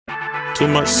too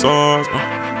much sauce.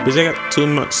 Bitch, I got too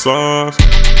much sauce.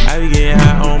 I be getting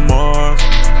high on Mars.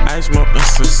 I smoke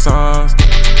some sauce.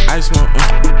 I smoke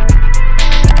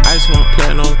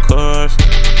platinum cars.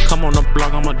 Come on the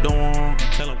block, I'ma do 'em.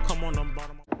 Tell 'em come on the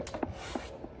bottom.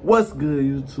 What's good,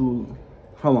 YouTube?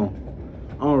 Hold on.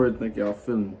 I don't really think y'all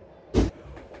feeling me.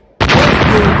 What's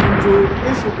good, YouTube?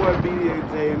 It's your boy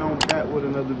BDAJ, and I'm back with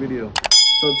another video.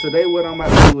 So today what I'm about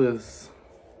to do is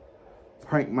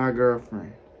prank my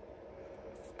girlfriend.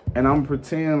 And I'm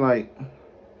pretending like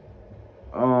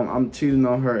I'm cheating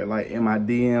on her, like in my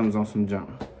DMs on some junk.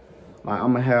 Like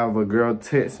I'm gonna have a girl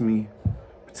text me,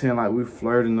 pretend like we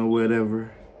flirting or whatever,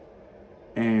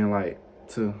 and like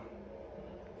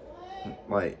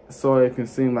so it can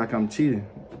seem like I'm cheating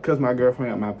because my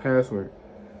girlfriend got my password.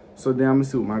 So then I'm gonna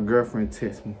see what my girlfriend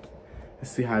texts me and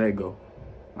see how that go.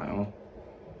 Like,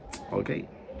 okay.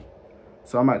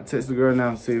 So I'm about to text the girl now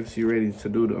and see if she ready to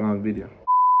do the video.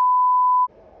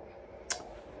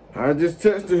 I just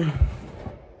texted her.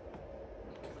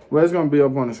 Well, it's gonna be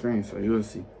up on the screen, so you'll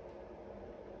see.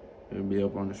 It'll be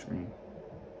up on the screen.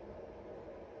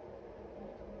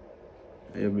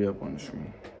 It'll be up on the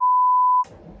screen.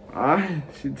 Alright,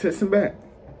 she texting back.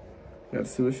 Gotta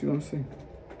see what she gonna say.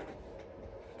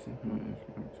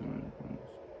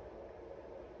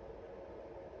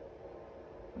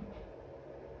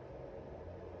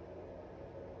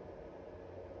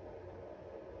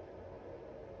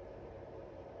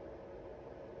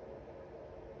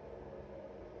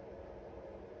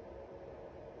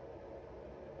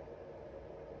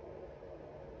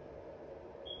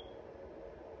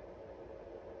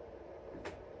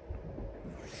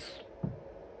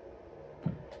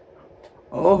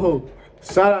 Oh,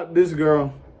 shout out this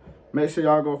girl. Make sure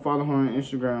y'all go follow her on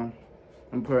Instagram.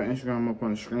 I'm put her Instagram up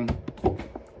on the screen.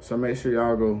 So make sure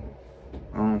y'all go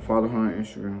follow her on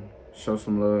Instagram. Show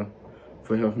some love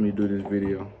for helping me do this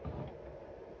video.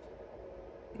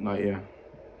 Like, yeah.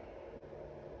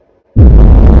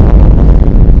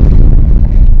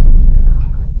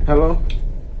 Hello?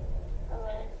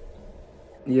 Hello.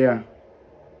 Yeah.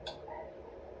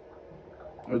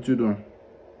 What you doing?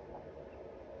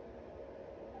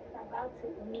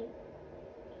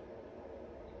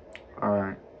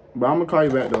 Alright. But I'm gonna call you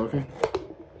back though, okay?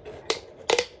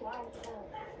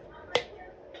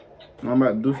 I'm about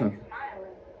to do something.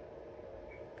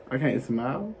 I can't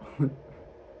smile. And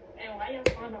why your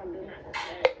phone on do not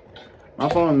disturb? My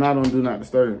phone not on do not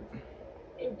disturb.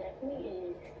 It definitely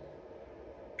is.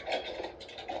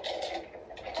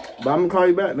 But I'm gonna call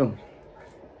you back though.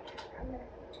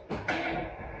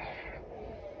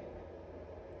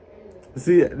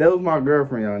 See, that was my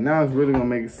girlfriend, y'all. Now it's really gonna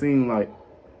make it seem like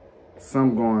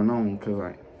something going on, cause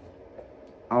like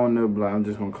I don't know, but like, I'm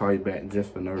just gonna call you back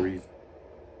just for no reason.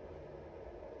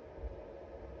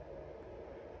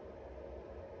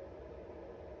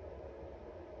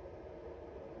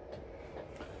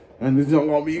 And this not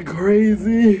gonna be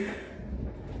crazy.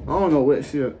 I don't know what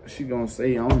she gonna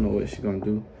say. I don't know what she gonna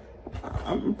do.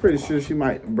 I'm pretty sure she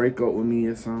might break up with me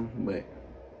or something, but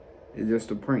it's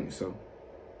just a prank, so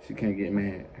she can't get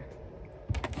mad.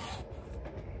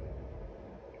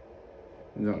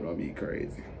 It's not gonna be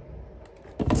crazy.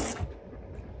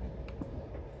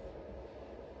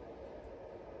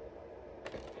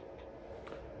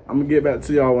 I'm gonna get back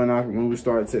to y'all when we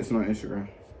start texting on Instagram.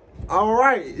 All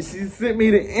right, she sent me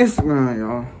the Instagram,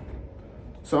 y'all.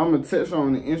 So I'm gonna text her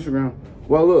on the Instagram.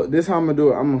 Well, look, this how I'm gonna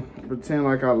do it. I'm gonna pretend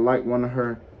like I like one of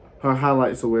her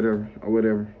highlights or whatever. I'm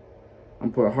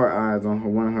gonna put heart eyes on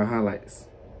one of her highlights.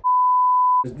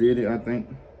 Just did it, I think.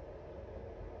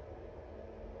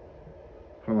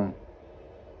 Hold on.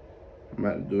 I'm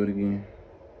about to do it again.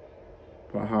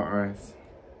 Put heart eyes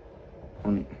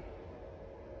on it.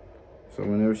 So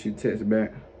whenever she texts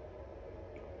back,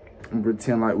 I'm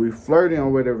pretend like we flirting or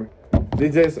whatever. They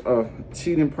just a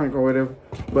cheating prank or whatever.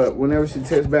 But whenever she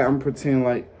texts back, I'm pretend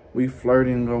like we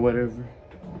flirting or whatever.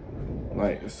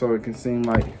 Like, so it can seem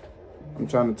like I'm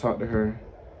trying to talk to her.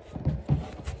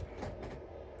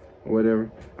 Or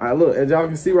whatever. Alright, look, as y'all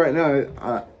can see right now,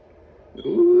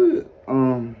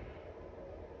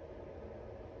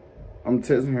 I'm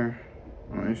texting her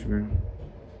on Instagram.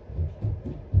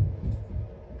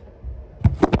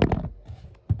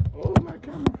 Oh, my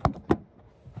camera.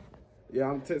 Yeah,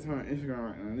 I'm texting her on Instagram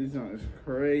right now. This is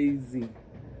crazy.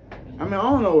 I mean, I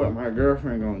don't know what my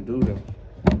girlfriend gonna do though.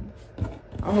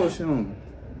 I hope she don't.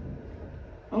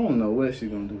 I don't know what she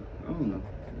gonna do. I don't know.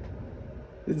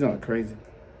 This is not crazy.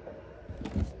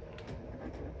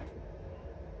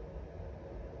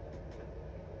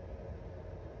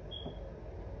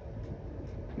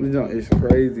 This junk is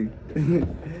crazy.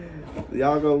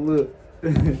 Y'all go look.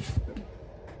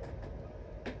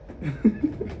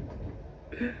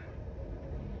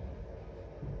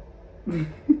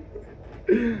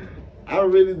 I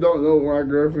really don't know what my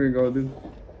girlfriend gonna do.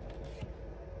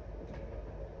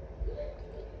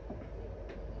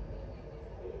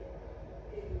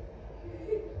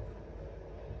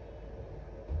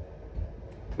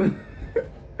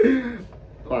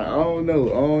 Like, I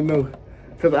don't know.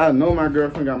 Cause I know my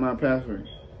girlfriend got my password.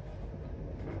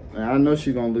 And I know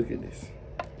she gonna look at this.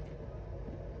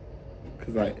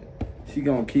 Cause like, she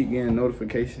gonna keep getting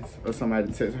notifications or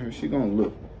somebody text her. She gonna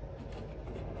look.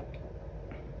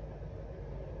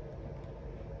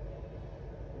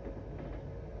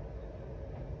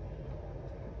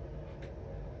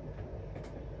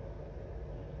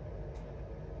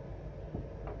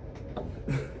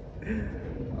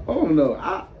 I don't know.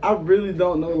 I really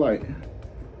don't know. Like,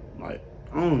 I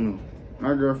don't know.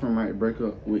 My girlfriend might break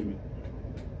up with me,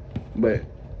 but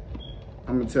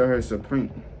I'm gonna tell her it's a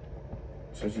prank,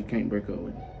 so she can't break up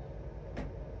with me.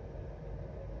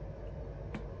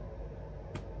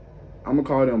 I'm gonna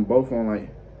call them both on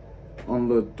a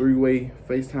little 3-way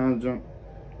FaceTime jump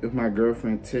if my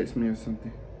girlfriend texts me or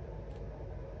something.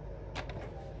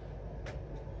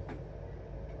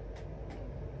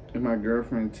 If my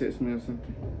girlfriend texts me or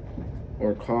something,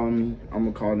 or call me, I'm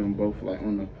gonna call them both like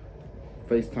on the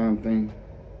FaceTime thing.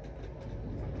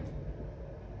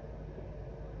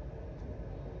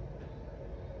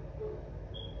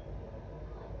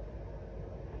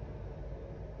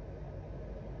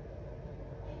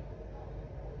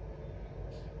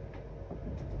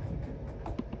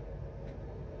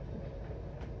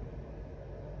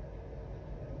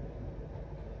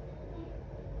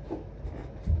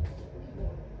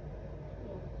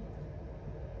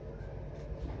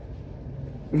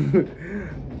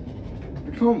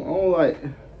 Come on, like,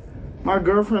 my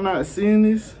girlfriend not seeing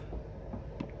this?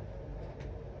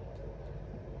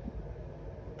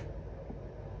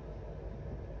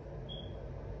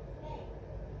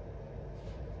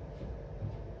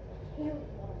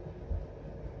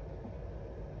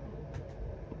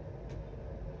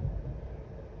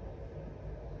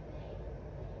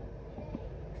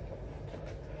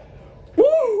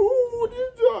 Woo!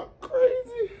 This job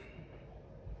crazy.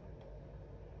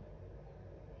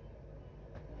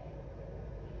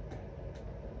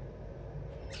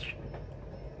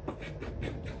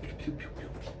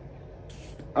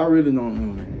 I really don't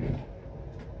know, man.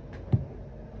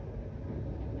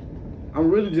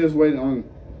 I'm really just waiting on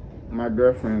my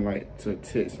girlfriend, like, to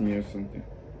text me or something.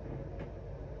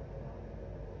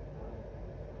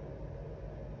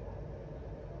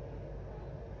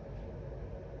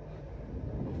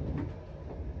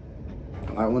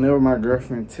 Like, whenever my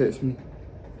girlfriend texts me.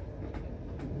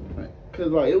 Like, cause,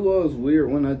 like, it was weird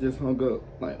when I just hung up.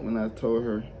 Like, when I told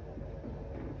her,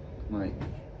 like,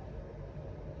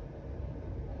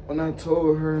 when I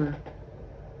told her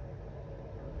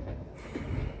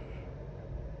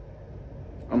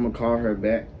I'm gonna call her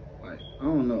back, like, I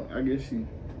don't know, I guess she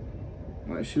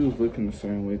was looking a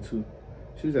certain way too.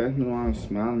 She was asking me why I'm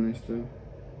smiling and stuff.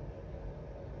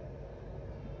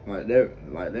 Like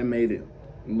that made it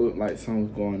look like something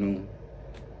was going on.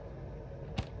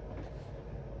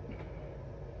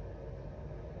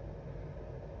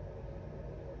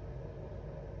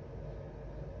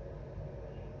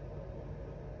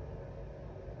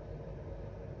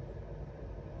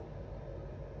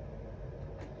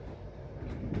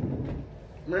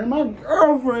 Man, my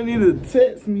girlfriend need to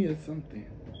text me or something.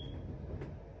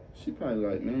 She probably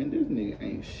like, man, this nigga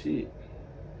ain't shit.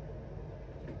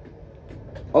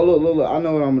 Oh, look, I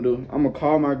know what I'm gonna do. I'm gonna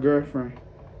call my girlfriend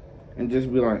and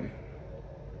just be like,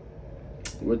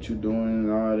 what you doing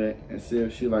and all that, and see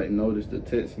if she like noticed the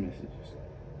text messages.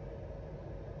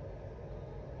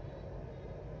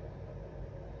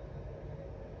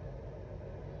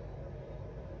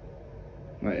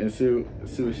 Like, and see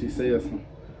what she says.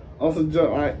 Also,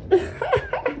 joke, like,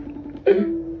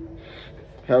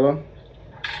 hello?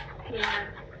 Yeah.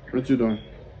 What you doing?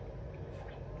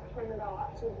 I'm gonna go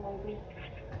watch this movie.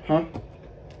 Huh?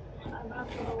 I'm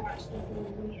about to go watch this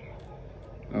movie.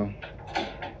 Oh.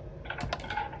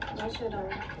 What should I?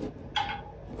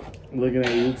 Looking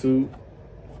at YouTube.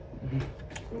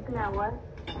 Looking at what?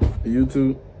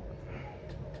 YouTube.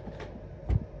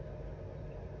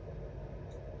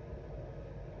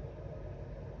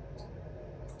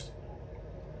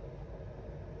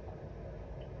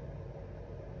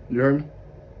 You heard me?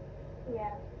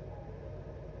 Yeah.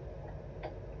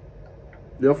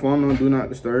 Your phone on Do Not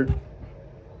Disturb?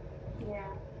 Yeah.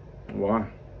 Why?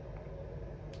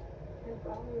 It's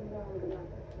always on Do Not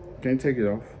Disturb. Can't take it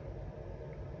off.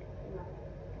 No.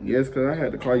 Yes, because I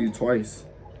had to call you twice.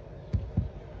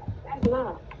 That's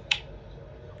not.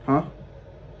 Huh?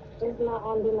 It's not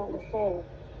on Do Not Disturb.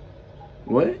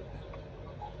 What?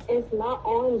 It's not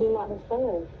on Do Not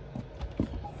Disturb.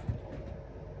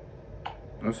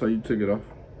 That's how you took it off.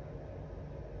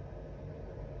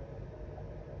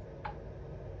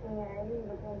 Yeah, it just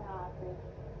depends how I feel.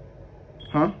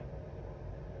 Huh?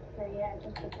 So yeah, it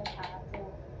just depends how I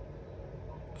feel.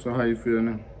 So how you feel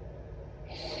now?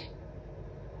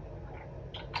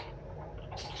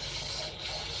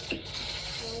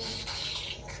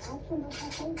 I feel like I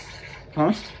feel.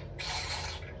 Huh?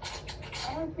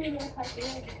 I don't feel like I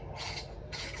feel.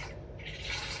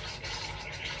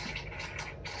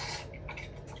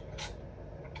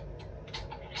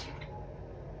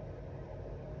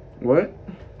 What?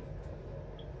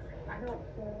 I don't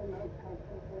feel no type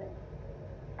of way.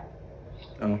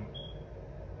 Oh.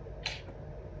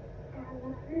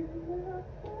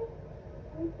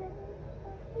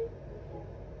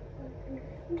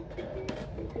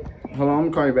 Hold on, I'm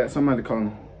gonna call you back. Somebody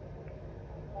calling.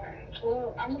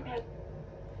 Well, I'm okay.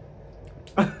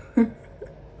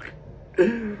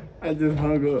 I just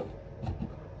hung up.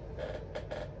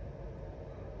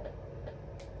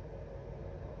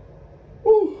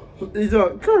 Ooh, these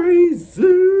are crazy.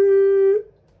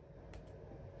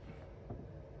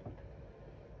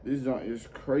 This joint is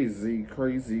crazy,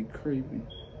 crazy, crazy.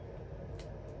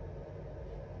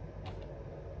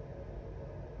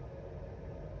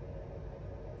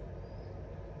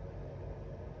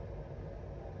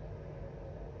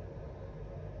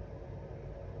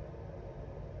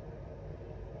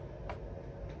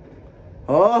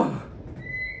 Oh,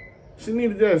 she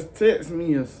need to just text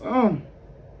me or something.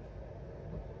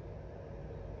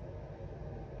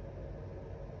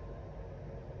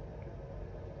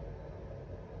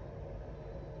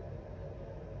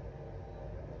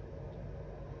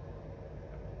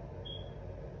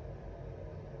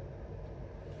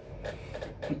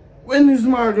 When is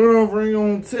my girlfriend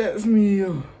gonna text me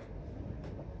or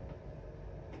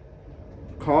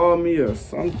call me or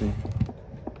something?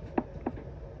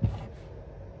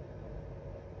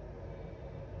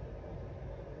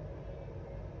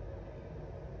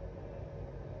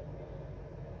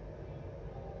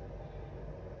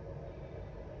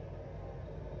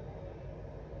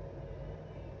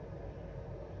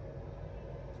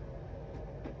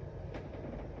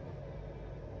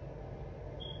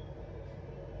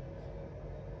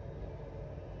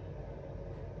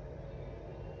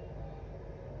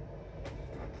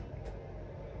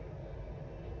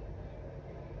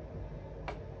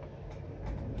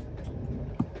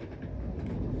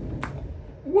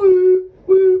 Woo,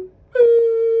 woo, woo.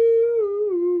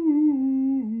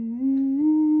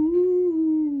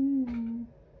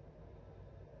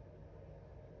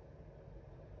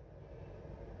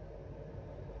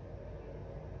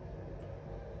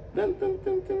 Dun, dun,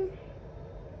 dun, dun.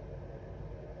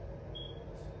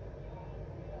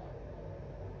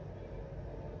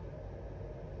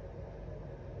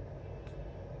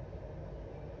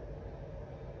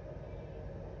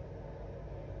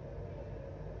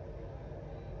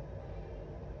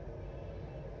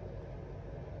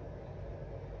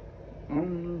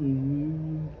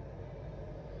 Mm.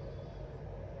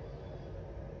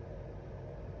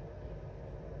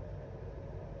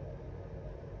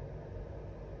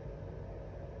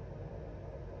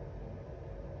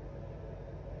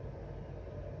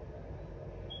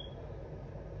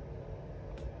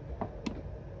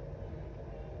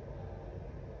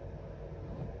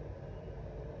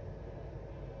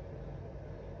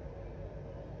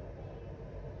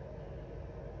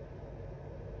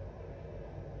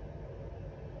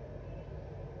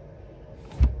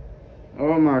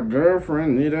 Oh, my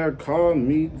girlfriend need to call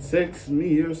me, text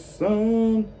me or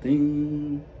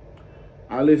something.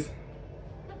 I listen.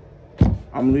 I'm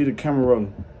gonna leave the camera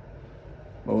rolling.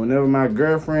 But whenever my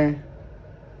girlfriend,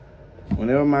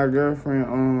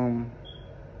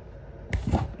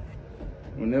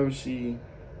 whenever she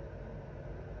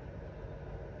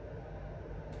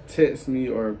texts me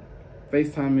or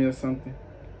FaceTime me or something,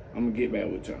 I'm gonna get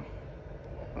back with y'all.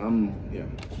 Yeah.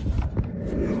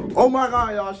 Oh my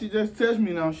God, y'all, she just texted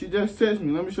me now. She just texted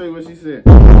me. Let me show you what she said.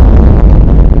 I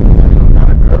got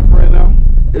a girlfriend now.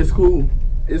 It's cool.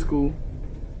 It's cool.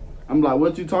 I'm like,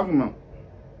 what you talking about?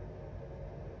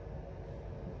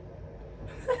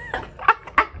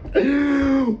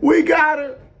 We got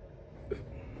her.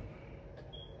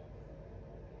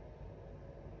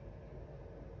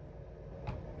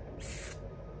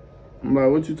 I'm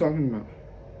like, what you talking about?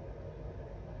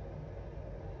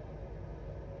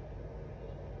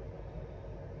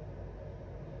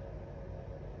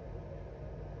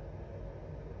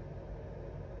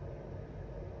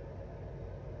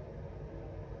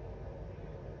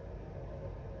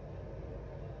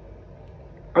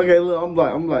 Okay, look,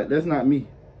 I'm like, that's not me.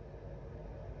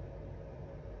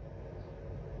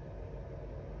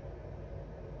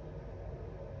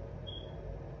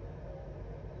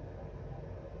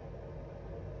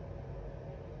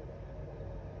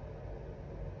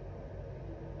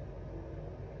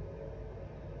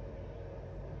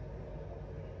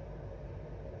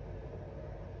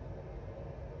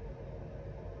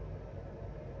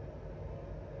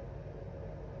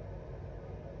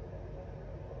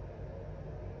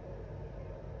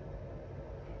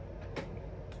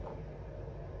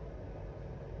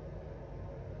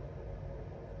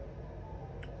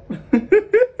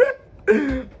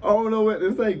 I don't know what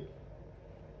to say.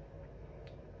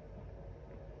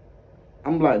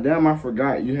 I'm like, damn, I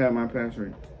forgot you had my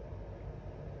password.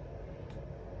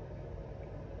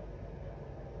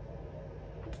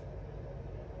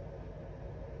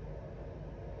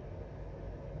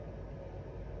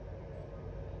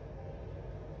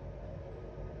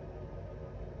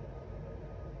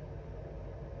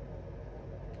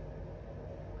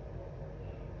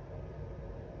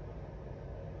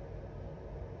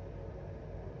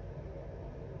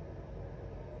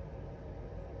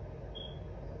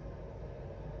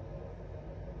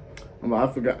 I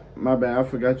forgot. My bad. I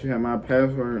forgot you had my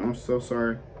password. I'm so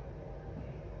sorry.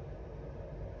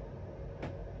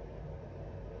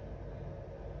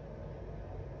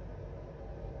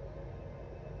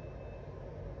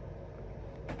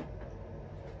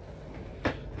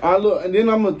 Look, and then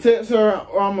I'm gonna text her,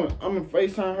 or I'm gonna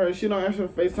FaceTime her. If she don't answer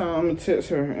the FaceTime, I'm gonna text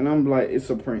her, and I'm like, it's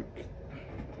a prank.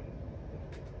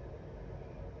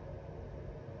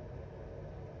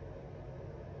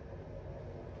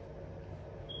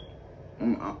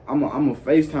 I'm gonna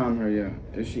FaceTime her, yeah,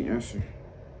 if she answer.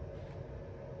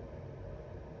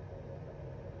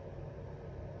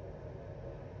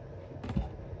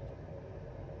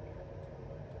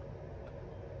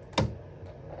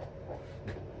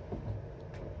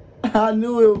 I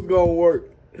knew it was gonna work.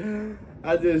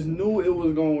 I just knew it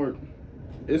was gonna work.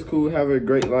 It's cool. Have a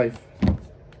great life.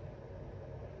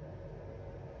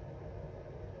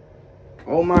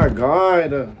 Oh my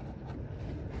God.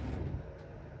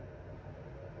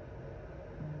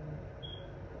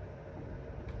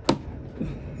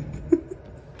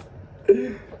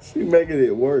 She making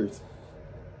it worse.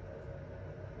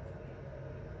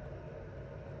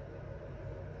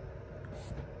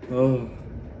 Oh.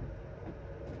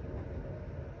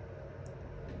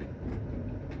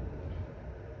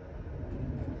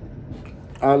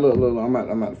 Look, I'm at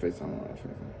the FaceTime.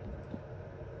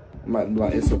 I'm about to be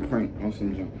like, it's a prank on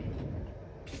some junk.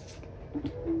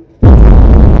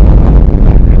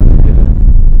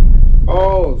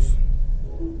 Oh.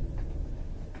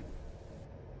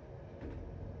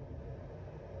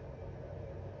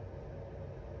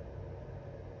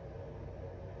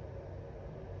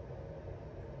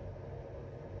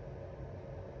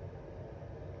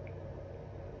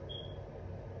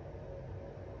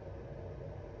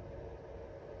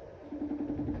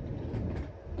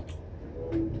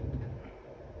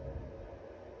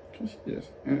 Can she just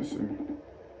answer?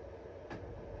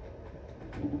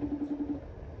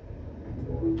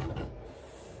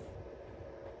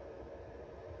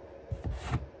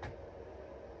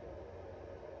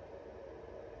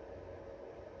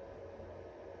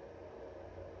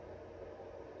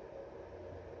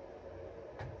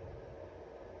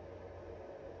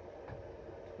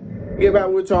 Get back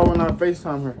with y'all when I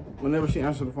FaceTime her, whenever she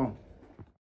answers the phone.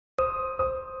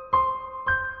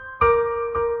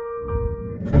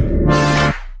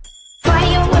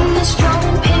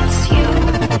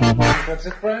 That's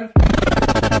it, friend?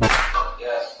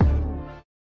 Yes.